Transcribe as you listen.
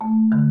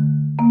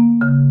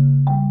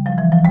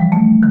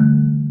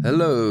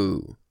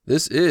Hello,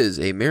 this is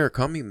a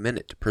Murakami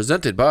Minute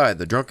presented by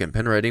the Drunken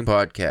Pen Writing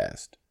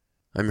Podcast.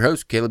 I'm your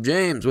host, Caleb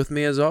James. With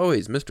me, as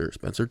always, Mr.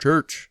 Spencer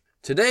Church.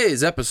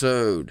 Today's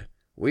episode,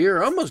 we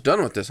are almost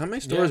done with this. How many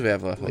stories do we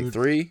have left? Like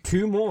 3?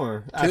 2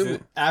 more.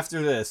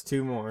 After this,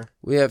 2 more.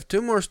 We have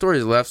 2 more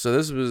stories left, so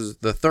this was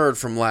the third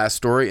from last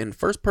story in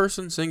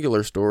first-person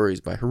singular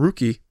stories by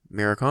Haruki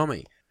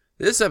Murakami.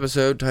 This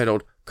episode,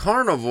 titled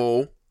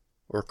Carnival,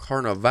 or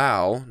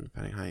Carnival,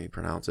 depending how you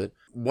pronounce it,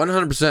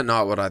 100%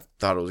 not what I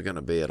thought it was going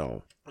to be at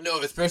all. No,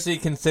 especially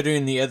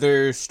considering the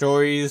other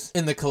stories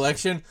in the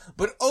collection.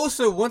 But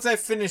also, once I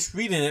finished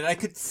reading it, I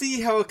could see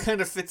how it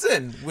kind of fits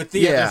in with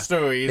the other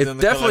stories in the collection.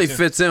 It definitely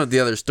fits in with the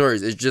other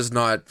stories. It's just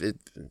not,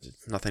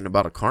 it's nothing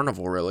about a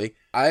carnival, really.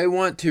 I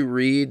want to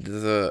read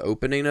the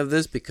opening of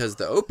this because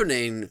the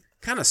opening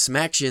kind of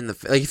smacks you in the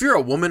face. Like, if you're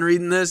a woman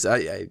reading this,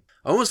 I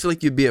almost feel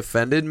like you'd be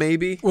offended,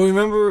 maybe. Well,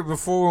 remember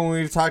before when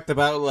we've talked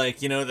about,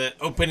 like, you know, the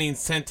opening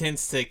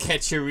sentence to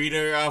catch your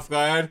reader off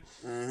guard?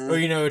 Mm-hmm. Or,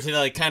 you know, to,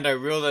 like, kind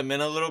of reel them in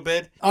a little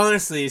bit?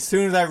 Honestly, as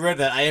soon as I read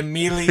that, I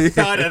immediately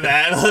thought of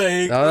that.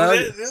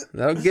 Like,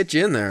 that'll get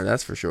you in there,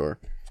 that's for sure.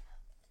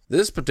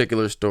 This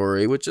particular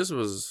story, which this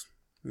was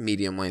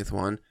medium-length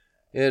one,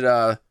 it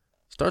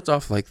starts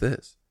off like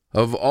this.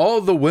 Of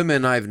all the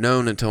women I've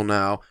known until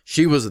now,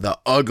 she was the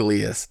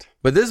ugliest.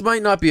 But this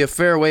might not be a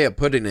fair way of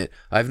putting it.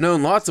 I've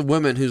known lots of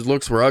women whose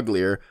looks were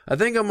uglier. I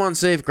think I'm on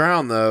safe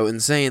ground, though, in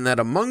saying that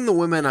among the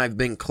women I've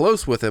been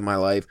close with in my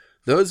life,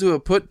 those who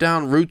have put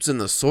down roots in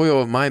the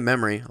soil of my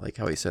memory, I like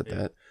how he said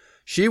that,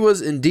 she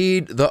was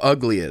indeed the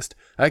ugliest.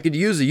 I could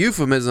use a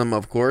euphemism,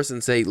 of course,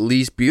 and say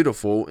least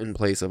beautiful in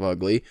place of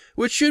ugly,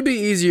 which should be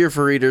easier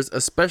for readers,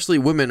 especially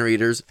women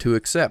readers, to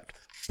accept.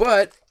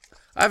 But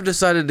I've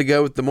decided to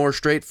go with the more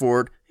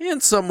straightforward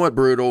and somewhat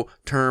brutal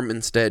term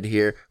instead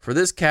here, for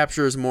this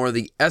captures more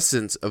the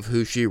essence of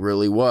who she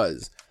really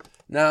was.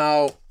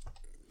 Now,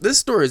 this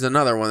story is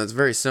another one that's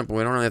very simple.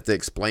 We don't really have to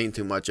explain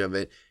too much of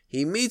it.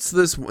 He meets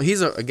this,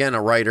 again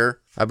a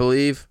writer, I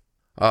believe.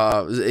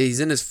 He's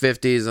in his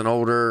 50s, an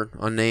older,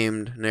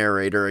 unnamed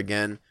narrator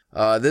again.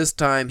 This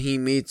time he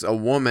meets a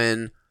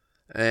woman,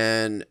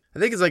 and I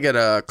think it's like at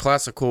a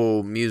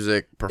classical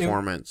music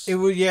performance. It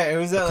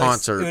was at a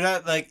concert. It was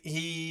at, like,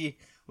 he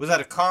was at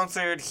a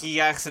concert.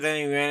 He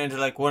accidentally ran into,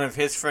 like, one of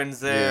his friends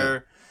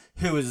there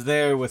who was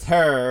there with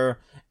her,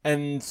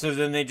 and so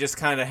then they just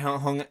kind of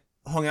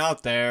hung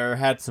out there,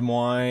 had some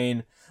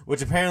wine,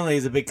 which apparently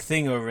is a big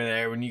thing over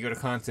there when you go to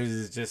concerts,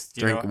 is just,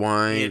 drink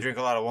wine. Yeah, drink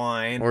a lot of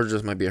wine. Or it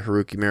just might be a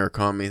Haruki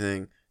Murakami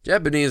thing.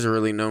 Japanese are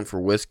really known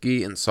for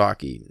whiskey and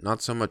sake,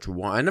 not so much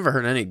wine. I never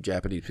heard any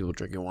Japanese people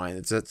drinking wine.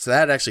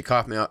 That actually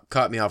caught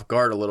me off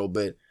guard a little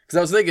bit. Because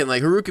I was thinking,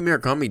 like, Haruki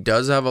Murakami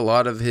does have a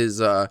lot of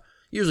his,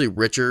 usually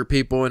richer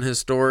people in his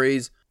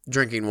stories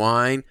drinking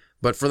wine.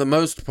 But for the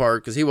most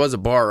part, because he was a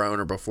bar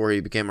owner before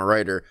he became a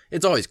writer,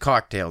 it's always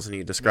cocktails. And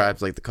he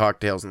describes, like, the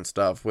cocktails and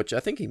stuff, which I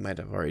think he might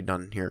have already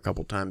done here a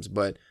couple times.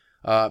 But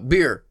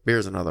beer.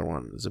 Beer's another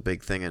one. It's a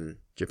big thing in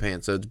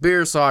Japan. So it's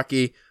beer,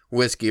 sake,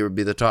 whiskey would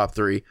be the top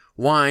 3.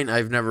 Wine,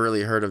 I've never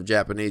really heard of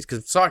Japanese,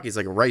 because sake is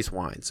like a rice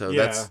wine, so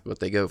that's what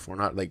they go for.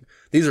 Not like,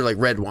 these are like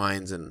red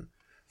wines and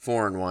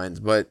foreign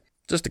wines. But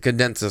just to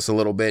condense this a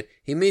little bit,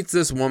 he meets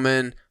this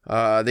woman,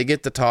 they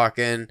get to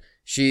talking.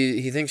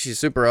 He thinks she's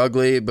super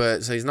ugly,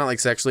 but so he's not like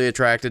sexually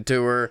attracted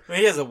to her. Well,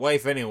 he has a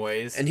wife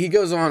anyways. And he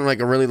goes on like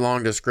a really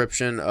long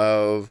description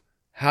of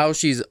how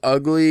she's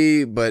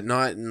ugly, but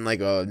not in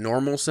like a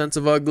normal sense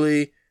of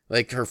ugly.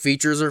 Like, her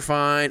features are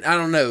fine. I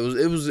don't know.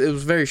 It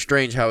was very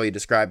strange how he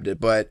described it.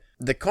 But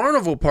the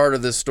carnival part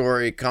of this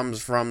story comes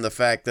from the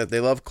fact that they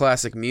love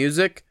classic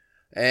music.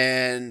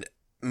 And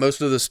most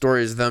of the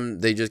stories,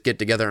 they just get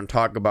together and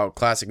talk about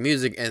classic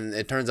music. And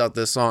it turns out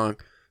this song,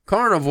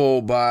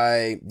 Carnival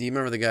by, do you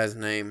remember the guy's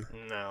name?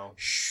 No.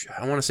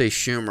 I want to say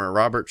Schumer.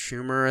 Robert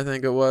Schumer, I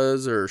think it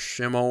was. Or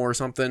Schimmel or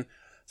something.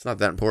 It's not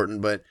that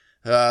important. But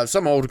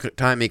some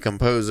old-timey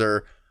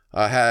composer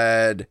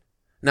had...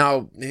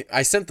 Now,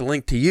 I sent the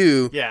link to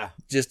you,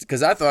 just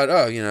because I thought,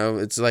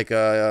 it's like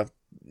a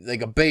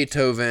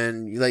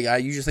Beethoven, like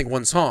you just think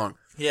one song.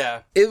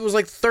 Yeah. It was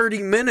like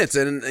 30 minutes,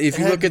 and if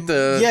you look at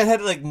the... Yeah, it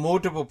had like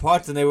multiple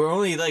parts, and they were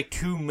only like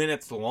 2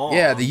 minutes long.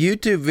 Yeah, the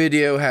YouTube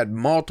video had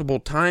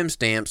multiple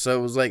timestamps, so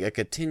it was like a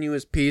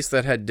continuous piece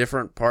that had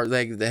different parts,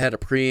 like they had a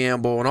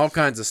preamble and all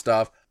kinds of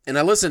stuff. And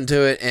I listened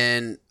to it,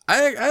 and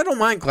I don't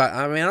mind,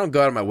 I don't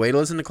go out of my way to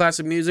listen to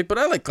classic music, but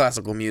I like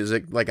classical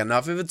music, like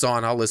enough. If it's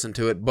on, I'll listen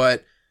to it,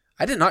 but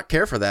I did not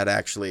care for that,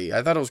 actually.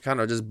 I thought it was kind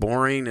of just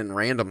boring and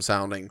random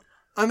sounding.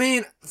 I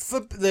mean,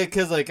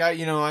 because like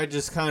I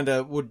just kind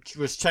of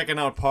was checking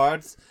out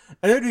parts,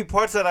 and there'd be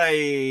parts that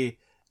I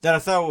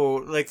thought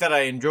were, that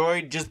I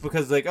enjoyed, just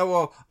because I've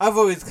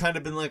always kind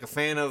of been like a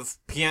fan of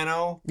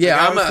piano.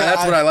 Yeah,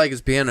 that's what I like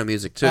is piano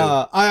music too.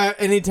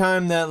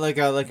 Anytime that like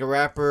a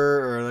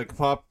rapper or like a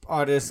pop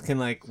artist can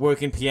like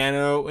work in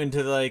piano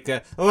into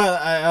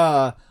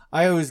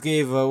I always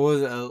gave what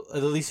was it,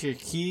 Alicia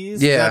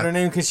Keys? Yeah. Is that her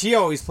name? Because she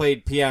always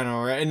played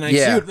piano, right? And like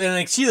Yeah.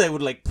 she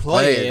would like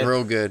play it.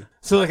 real good.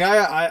 So like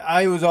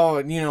I was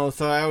all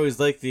so I always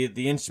liked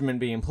the instrument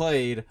being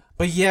played.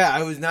 But yeah,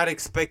 I was not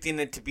expecting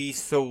it to be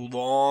so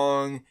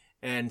long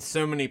and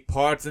so many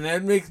parts, and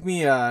that makes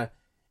me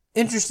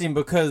interesting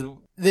because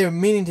their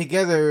meeting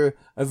together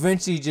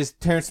eventually just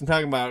turns from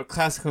talking about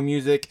classical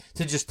music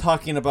to just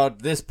talking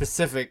about this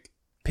specific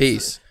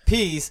piece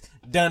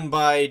done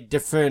by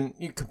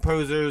different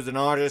composers and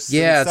artists.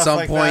 Yeah, and at stuff some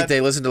like point that.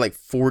 they listen to like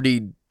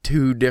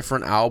 42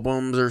 different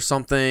albums or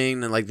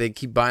something, and like they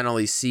keep buying all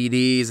these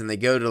CDs, and they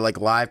go to like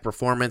live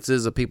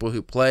performances of people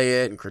who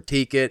play it and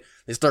critique it.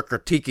 They start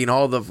critiquing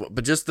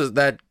but just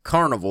that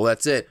carnival,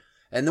 that's it.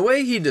 And the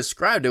way he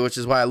described it, which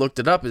is why I looked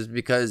it up, is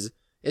because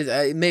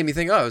it made me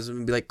think, oh, it's going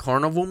to be like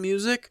carnival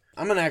music.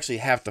 I'm going to actually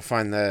have to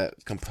find the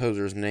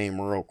composer's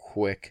name real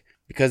quick,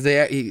 because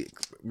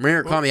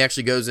Murakami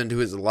actually goes into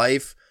his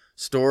life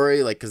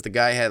story, like, because the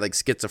guy had like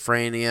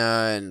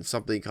schizophrenia and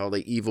something called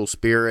like evil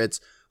spirits,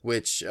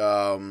 which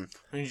Can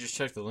you just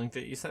check the link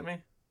that you sent me?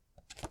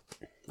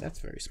 that's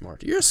very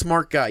smart. You're a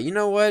smart guy. You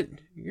know what?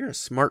 You're a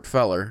smart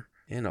feller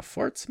and a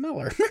fart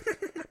smeller.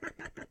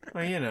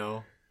 Well, you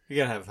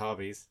gotta have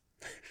hobbies.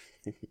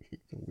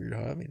 Weird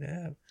hobby to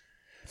have.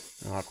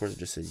 Oh, of course, it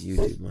just says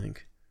YouTube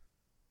link.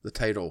 The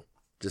title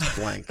just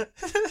blank.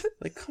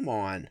 Like, come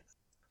on.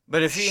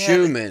 But if he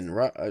Schumann,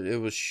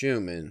 it was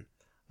Schumann.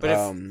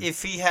 But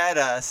if he had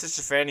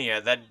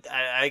schizophrenia, that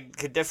I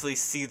could definitely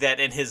see that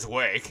in his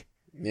work.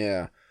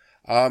 Yeah.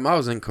 I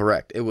was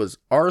incorrect. It was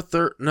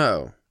Arthur.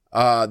 No.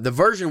 The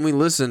version we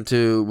listened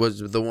to was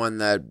the one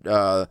that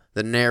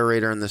the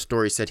narrator in the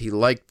story said he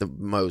liked the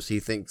most. He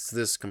thinks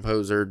this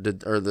composer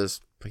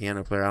this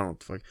piano player, I don't know what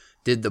the fuck,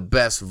 did the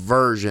best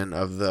version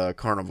of the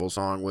carnival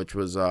song, which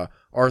was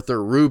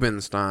Arthur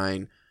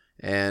Rubinstein,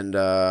 and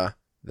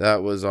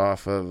that was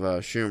off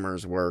of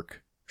Schumann's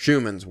work.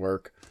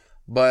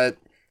 But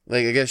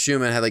like, I guess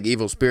Schumann had like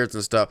evil spirits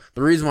and stuff.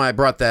 The reason why I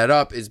brought that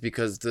up is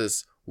because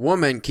this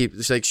woman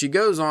she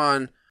goes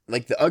on,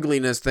 like, the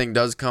ugliness thing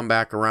does come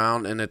back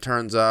around, and it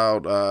turns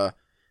out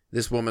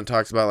this woman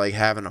talks about like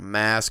having a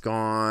mask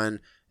on,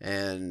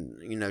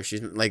 and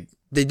she's like,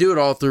 they do it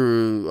all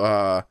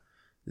through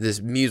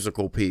this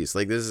musical piece.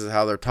 Like, this is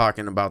how they're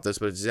talking about this,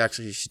 but it's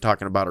actually she's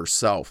talking about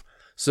herself.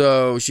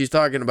 So she's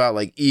talking about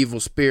like evil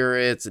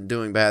spirits and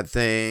doing bad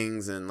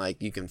things, and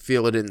like you can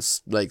feel it in,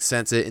 like,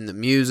 sense it in the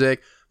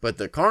music. But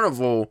the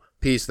carnival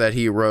piece that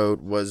he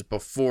wrote was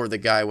before the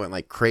guy went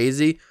like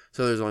crazy,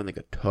 so there's only like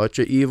a touch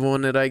of evil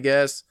in it, I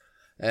guess.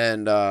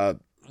 And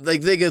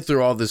like, they get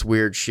through all this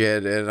weird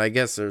shit, and I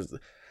guess there's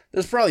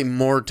probably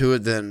more to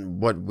it than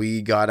what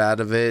we got out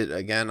of it.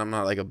 Again, I'm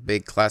not like a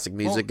big classic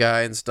music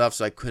guy and stuff,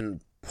 so I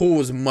couldn't pull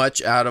as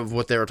much out of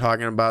what they were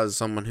talking about as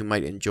someone who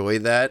might enjoy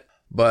that.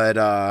 But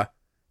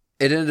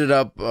it ended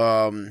up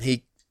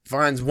he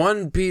finds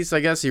one piece,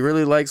 I guess he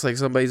really likes, like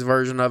somebody's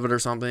version of it or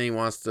something. He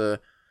wants to,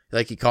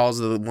 like, he calls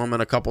the woman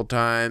a couple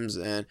times,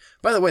 and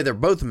by the way, they're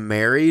both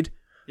married.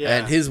 Yeah.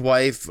 And his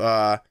wife,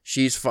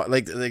 she's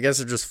like, I guess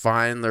they're just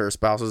fine. Their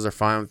spouses are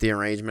fine with the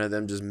arrangement of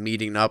them just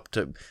meeting up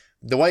to.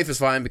 The wife is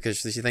fine because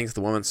she thinks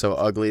the woman's so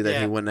ugly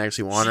that he wouldn't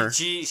actually want her.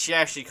 She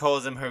actually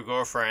calls him her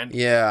girlfriend.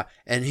 Yeah,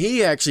 and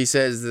he actually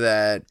says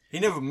that he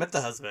never met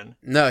the husband.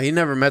 No, he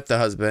never met the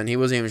husband. He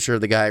wasn't even sure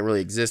the guy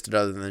really existed,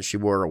 other than she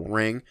wore a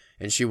ring,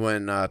 and she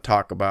wouldn't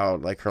talk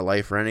about like her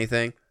life or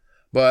anything.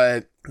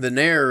 But the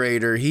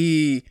narrator,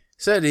 he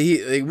said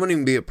it wouldn't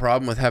even be a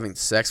problem with having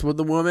sex with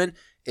the woman.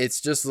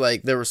 It's just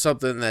like there was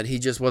something that he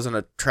just wasn't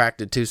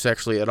attracted to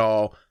sexually at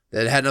all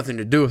that had nothing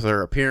to do with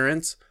her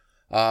appearance.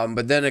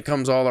 But then it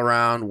comes all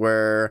around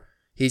where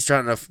he's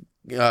trying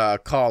to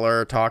call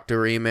her, talk to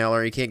her, email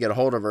her. He can't get a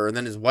hold of her. And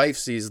then his wife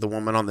sees the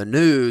woman on the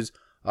news.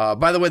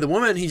 By the way, the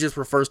woman he just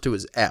refers to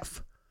as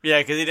F. Yeah,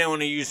 because he didn't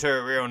want to use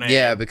her real name.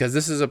 Yeah, because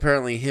this is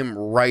apparently him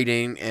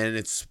writing, and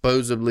it's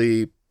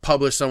supposedly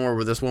published somewhere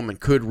where this woman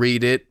could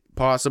read it,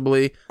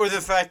 possibly. Or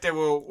the fact that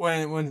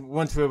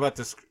once we're about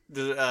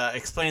to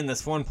explain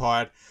this one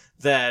part,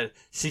 that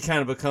she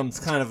kind of becomes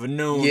kind of a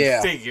known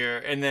figure,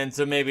 and then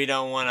so maybe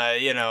don't want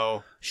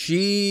to,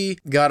 She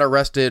got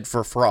arrested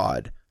for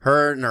fraud.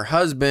 Her and her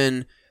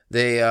husband,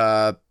 they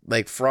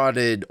like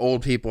frauded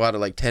old people out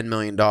of like $10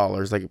 million,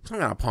 like some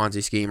kind of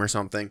Ponzi scheme or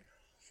something.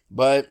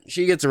 But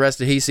she gets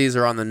arrested. He sees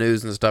her on the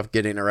news and stuff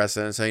getting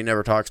arrested, and so he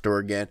never talks to her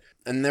again.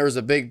 And there was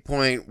a big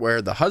point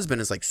where the husband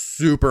is like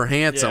super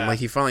handsome. Yeah. Like,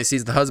 he finally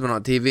sees the husband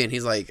on TV, and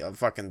he's like a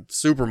fucking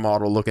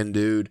supermodel looking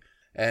dude.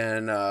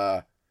 And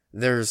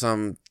there's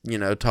some,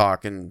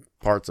 talk and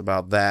parts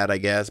about that, I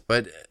guess.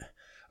 But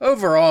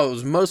overall, it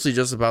was mostly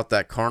just about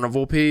that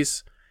carnival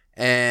piece.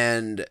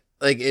 And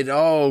like, it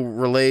all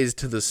relates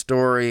to the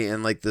story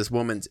and like this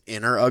woman's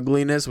inner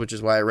ugliness, which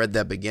is why I read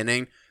that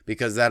beginning,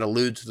 because that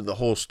alludes to the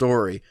whole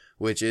story,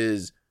 which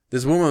is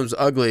this woman was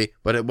ugly,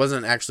 but it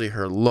wasn't actually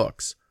her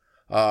looks.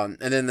 And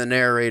then the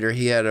narrator,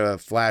 he had a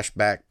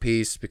flashback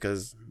piece,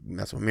 because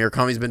that's what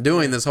Murakami's been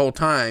doing this whole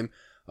time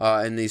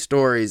in these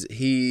stories.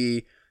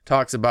 He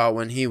talks about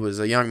when he was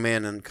a young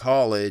man in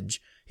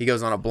college, he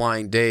goes on a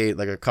blind date,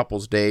 like a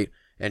couple's date,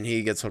 and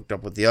he gets hooked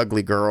up with the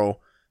ugly girl,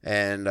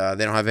 and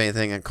they don't have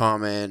anything in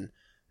common,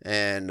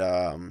 and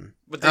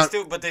but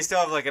they still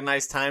have like a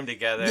nice time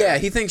together. yeah,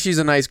 he thinks she's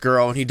a nice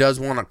girl, and he does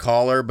want to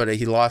call her, but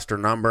he lost her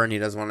number, and he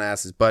doesn't want to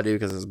ask his buddy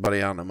because his buddy,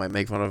 I don't know, might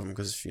make fun of him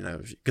because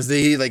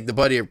the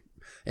buddy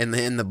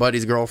and the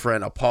buddy's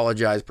girlfriend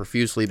apologized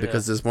profusely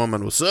because this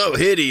woman was so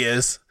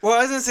hideous. Well,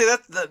 I was gonna say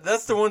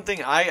that's the one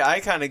thing I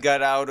kind of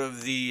got out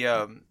of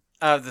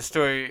the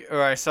story,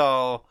 or I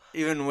saw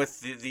even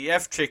with the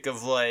F trick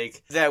of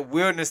like that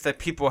weirdness that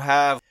people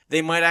have.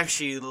 They might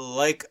actually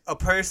like a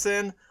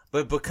person,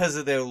 but because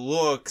of their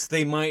looks,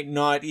 they might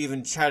not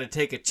even try to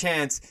take a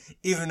chance,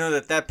 even though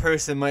that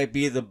person might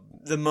be the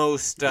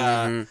most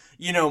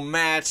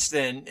matched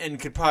and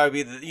could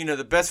probably be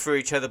the best for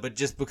each other, but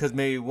just because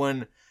maybe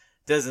one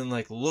doesn't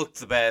like look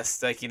the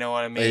best, like, you know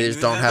what I mean? They just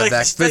don't have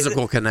that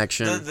physical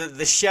connection.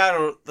 The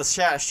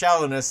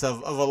shallowness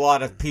of a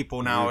lot of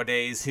people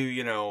nowadays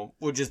who,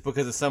 will just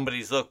because of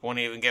somebody's look won't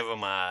even give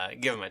them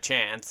a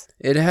chance.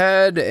 It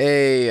had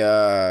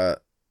a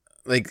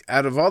like,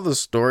 out of all the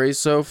stories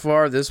so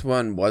far, this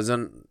one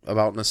wasn't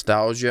about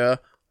nostalgia.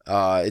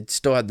 It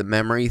still had the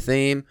memory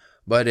theme,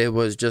 but it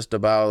was just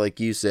about, like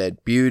you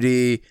said,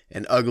 beauty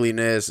and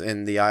ugliness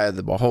in the eye of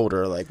the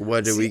beholder. Like,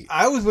 what do we...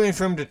 I was waiting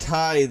for him to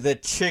tie the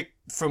chick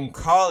from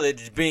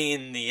college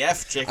being the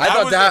F chick. I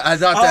thought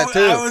that too.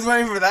 I was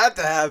waiting for that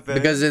to happen.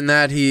 Because in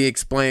that, he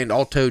explained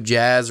alto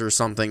jazz or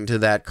something to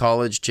that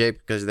college chick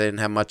because they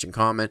didn't have much in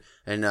common,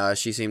 and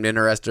she seemed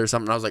interested or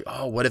something. I was like,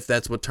 oh, what if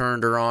that's what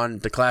turned her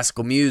on to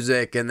classical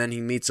music, and then he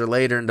meets her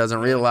later and doesn't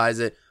realize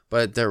it,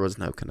 but there was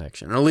no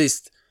connection. Or at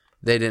least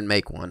they didn't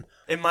make one.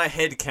 In my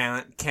head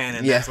canon,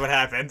 that's what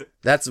happened.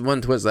 That's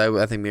one twist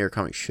I think Mirror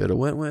Comics should have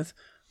went with.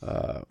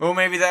 Well,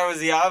 maybe that was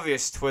the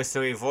obvious twist,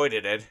 so he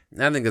avoided it.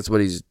 I think that's what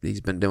he's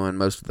been doing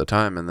most of the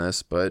time in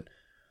this, but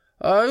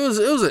it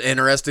was an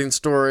interesting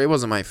story. It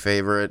wasn't my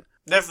favorite.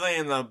 Definitely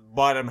in the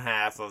bottom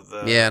half of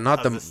the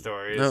the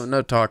stories.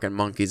 No talking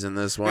monkeys in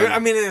this one. I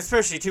mean,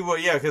 especially too. Well,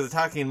 yeah, because the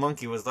talking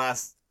monkey was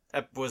last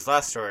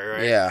story,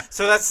 right? Yeah.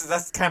 So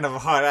that's kind of a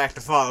hard act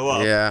to follow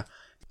up. Yeah.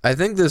 I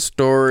think this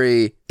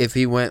story, if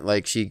he went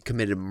like she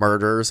committed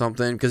murder or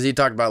something, because he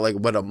talked about like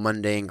what a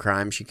mundane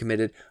crime she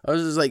committed. I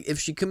was just like, if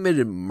she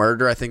committed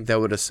murder, I think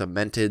that would have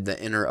cemented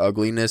the inner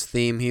ugliness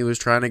theme he was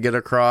trying to get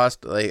across.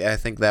 Like, I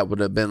think that would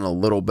have been a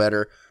little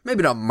better.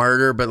 Maybe not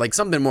murder, but like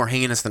something more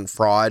heinous than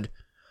fraud.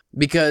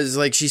 Because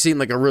like she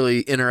seemed like a really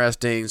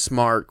interesting,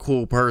 smart,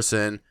 cool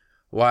person.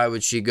 Why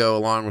would she go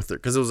along with her?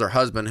 Because it was her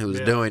husband who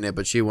was doing it,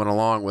 but she went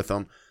along with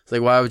him. It's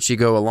like, why would she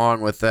go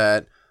along with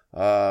that?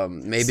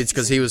 Maybe it's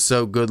because he was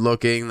so good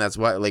looking. That's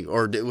why, like,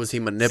 or was he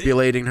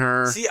manipulating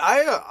her? See,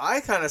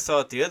 I kind of saw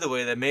it the other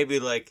way, that maybe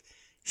like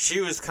she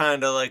was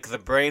kind of like the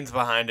brains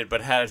behind it, but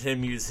had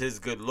him use his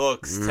good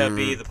looks to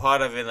be the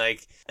part of it,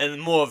 like,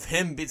 and more of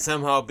him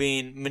somehow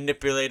being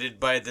manipulated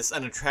by this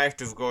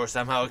unattractive girl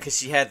somehow, because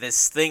she had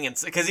this thing,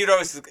 because he'd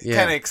always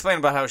kind of explain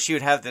about how she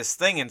would have this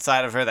thing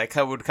inside of her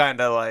that would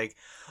kind of like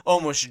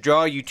almost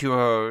draw you to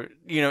her,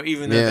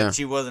 even though that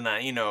she wasn't,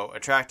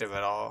 attractive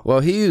at all.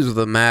 Well, he used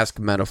the mask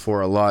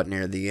metaphor a lot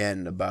near the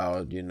end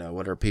about,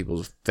 what are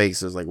people's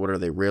faces, like, what are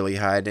they really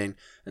hiding?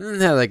 And then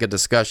they had, like, a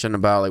discussion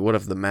about, like, what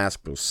if the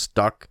mask was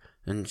stuck?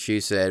 And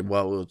she said,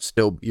 well, it would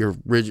still, your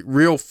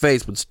real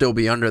face would still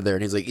be under there.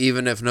 And he's like,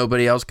 even if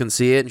nobody else can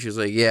see it? And she's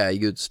like, yeah,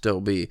 you'd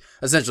still be,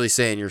 essentially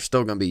saying you're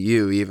still going to be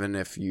you, even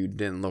if you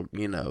didn't look,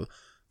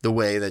 the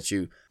way that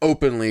you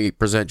openly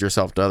present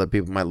yourself to other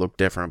people might look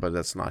different, but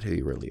that's not who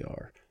you really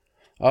are.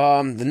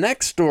 The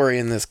next story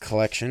in this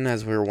collection,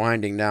 as we're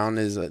winding down,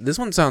 is this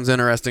one sounds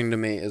interesting to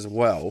me as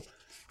well,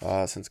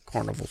 since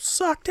Carnival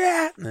sucked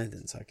ass. No, it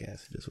didn't suck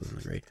ass. It just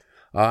wasn't great.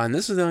 And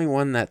this is the only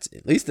one that's,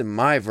 at least in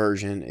my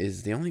version,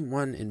 is the only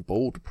one in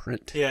bold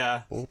print.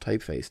 Yeah. Bold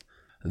typeface.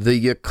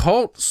 The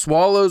Yakult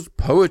Swallows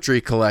Poetry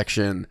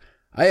Collection.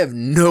 I have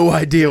no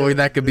idea what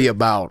that could be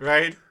about.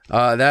 Right?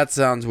 That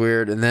sounds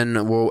weird. And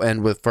then we'll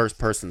end with first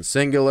person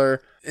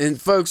singular.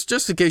 And folks,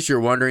 just in case you're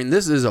wondering,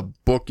 this is a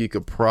book you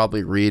could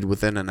probably read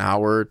within an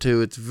hour or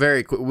two. It's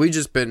very quick. We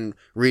just been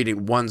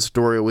reading one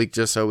story a week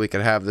just so we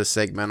could have this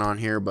segment on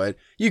here, but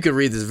you could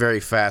read this very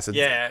fast.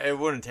 Yeah, it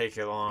wouldn't take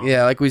you long.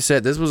 Yeah, like we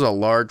said, this was a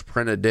large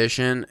print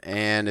edition,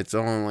 and it's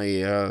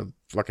only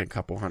like a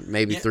couple hundred,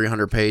 maybe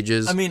 300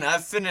 pages. I mean,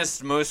 I've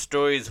finished most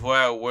stories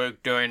while I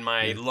work during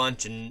my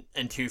lunch and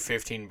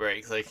 2:15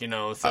 breaks,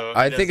 so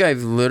I think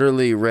I've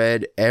literally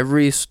read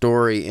every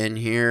story in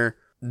here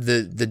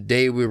the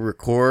day we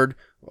record,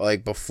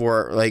 like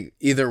before, like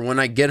either when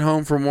I get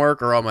home from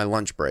work or on my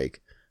lunch break.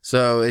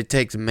 So it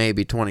takes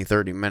maybe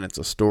 20-30 minutes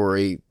a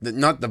story.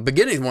 Not the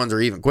beginning ones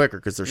are even quicker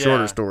because they're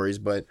shorter stories,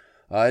 but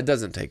it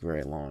doesn't take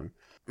very long.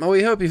 Well,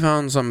 we hope you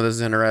found some of this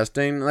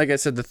interesting. Like I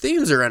said, the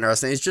themes are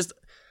interesting. It's just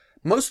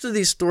most of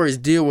these stories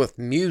deal with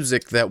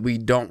music that we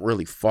don't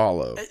really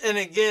follow. And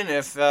again,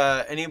 if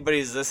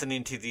anybody's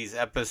listening to these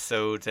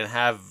episodes and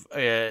have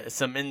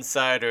some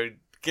insight or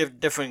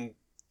give different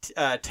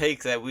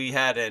take that we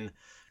had and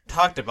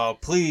talked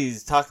about,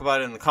 please talk about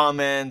it in the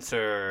comments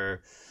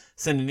or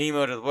send an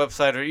email to the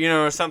website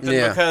or or something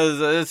because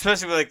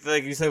especially with,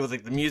 like you said with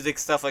like the music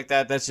stuff like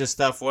that, that's just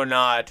stuff we're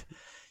not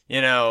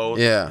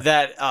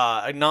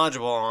that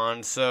knowledgeable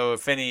on. So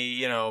if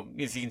any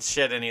if you can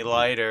shed any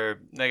light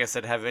or like I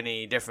said have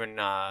any different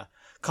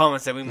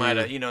comments that we might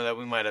have that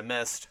we might have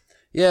missed.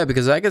 Yeah,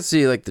 because I could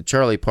see like the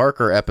Charlie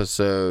Parker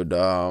episode.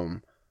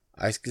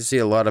 I could see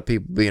a lot of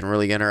people being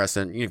really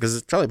interested,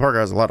 because Charlie Parker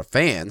has a lot of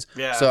fans.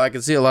 Yeah. So I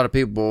could see a lot of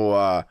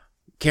people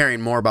caring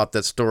more about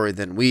that story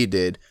than we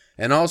did.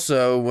 And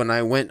also, when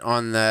I went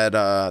on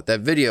that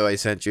video I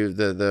sent you,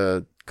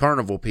 the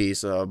Carnival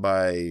piece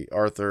by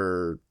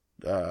Arthur,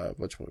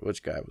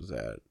 which guy was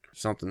that?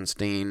 Something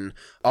Steen.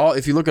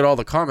 If you look at all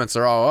the comments,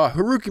 they're all,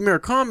 Haruki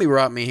Murakami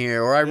brought me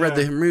here, or I read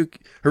the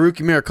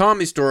Haruki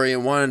Murakami story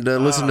and wanted to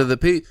listen to the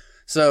piece.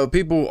 So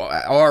people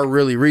are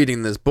really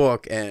reading this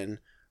book, and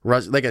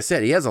like I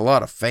said, he has a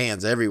lot of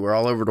fans everywhere,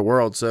 all over the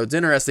world. So it's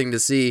interesting to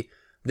see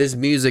this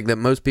music that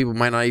most people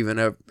might not even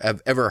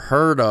have ever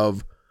heard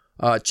of,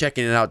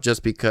 checking it out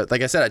just because,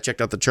 like I said, I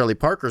checked out the Charlie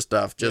Parker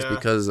stuff just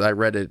because I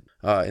read it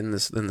in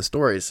the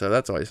stories. So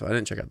that's always fun. I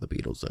didn't check out the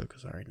Beatles, though,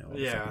 because I already know all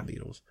the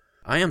Beatles.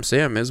 I Am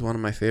Sam is one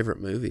of my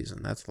favorite movies,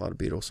 and that's a lot of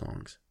Beatles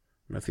songs.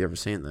 I don't know if you've ever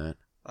seen that.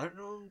 I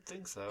don't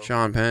think so.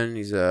 Sean Penn,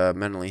 he's a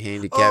mentally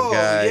handicapped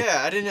guy. Oh,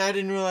 yeah. I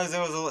didn't realize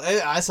there was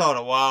I saw it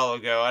a while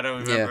ago. I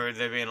don't remember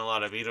there being a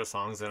lot of Beatles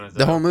songs in it, though.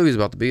 The whole movie's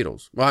about the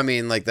Beatles. Well, I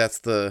mean, like, that's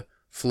the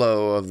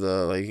flow of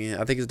the,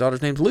 I think his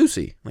daughter's name's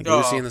Lucy. Like,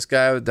 Lucy in the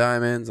Sky with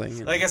Diamonds.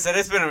 Like I said,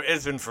 it's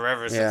been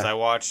forever since I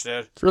watched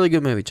it. It's a really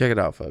good movie. Check it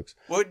out, folks.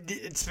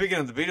 Speaking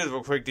of the Beatles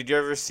real quick, did you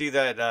ever see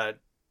that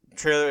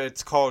trailer?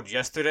 It's called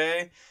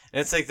Yesterday. And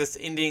it's like this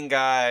Indian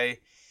guy...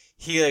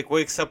 He like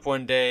wakes up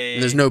one day.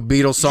 And there's no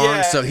Beatles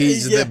songs, so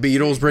he's the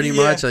Beatles pretty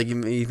much. Like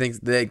he thinks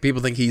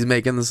people think he's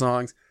making the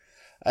songs.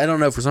 I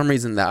don't know. For some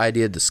reason, the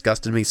idea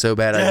disgusted me so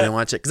bad I didn't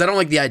watch it because I don't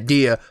like the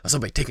idea of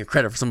somebody taking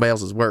credit for somebody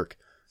else's work,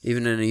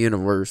 even in a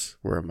universe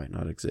where it might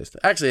not exist.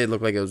 Actually, it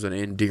looked like it was an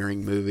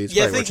endearing movie.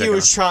 I think he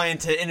was trying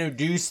to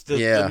introduce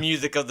the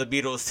music of the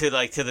Beatles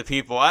to the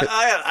people.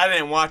 I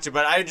didn't watch it,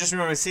 but I just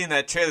remember seeing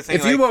that trailer thing.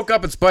 If you woke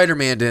up and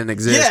Spider-Man didn't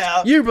exist,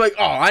 you'd be like,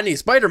 "Oh, I need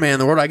Spider-Man in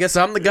the world. I guess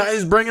I'm the guy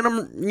who's bringing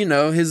him,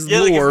 his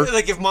lore."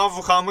 Like if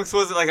Marvel Comics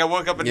was like I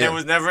woke up and there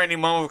was never any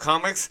Marvel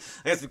Comics,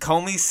 I guess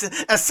call me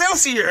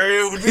Excelsior.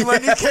 It would be my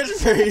new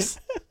catchphrase.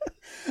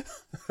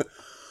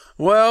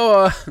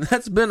 Well,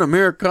 that's been a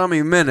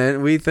Murakami Minute.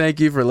 We thank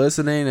you for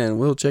listening, and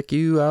we'll check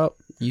you out.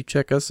 You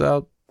check us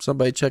out.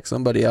 Somebody check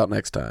somebody out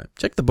next time.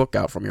 Check the book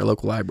out from your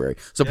local library.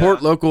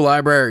 Support local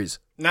libraries.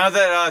 Now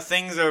that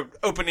things are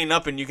opening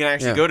up and you can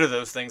actually go to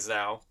those things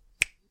now.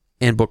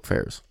 And book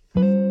fairs.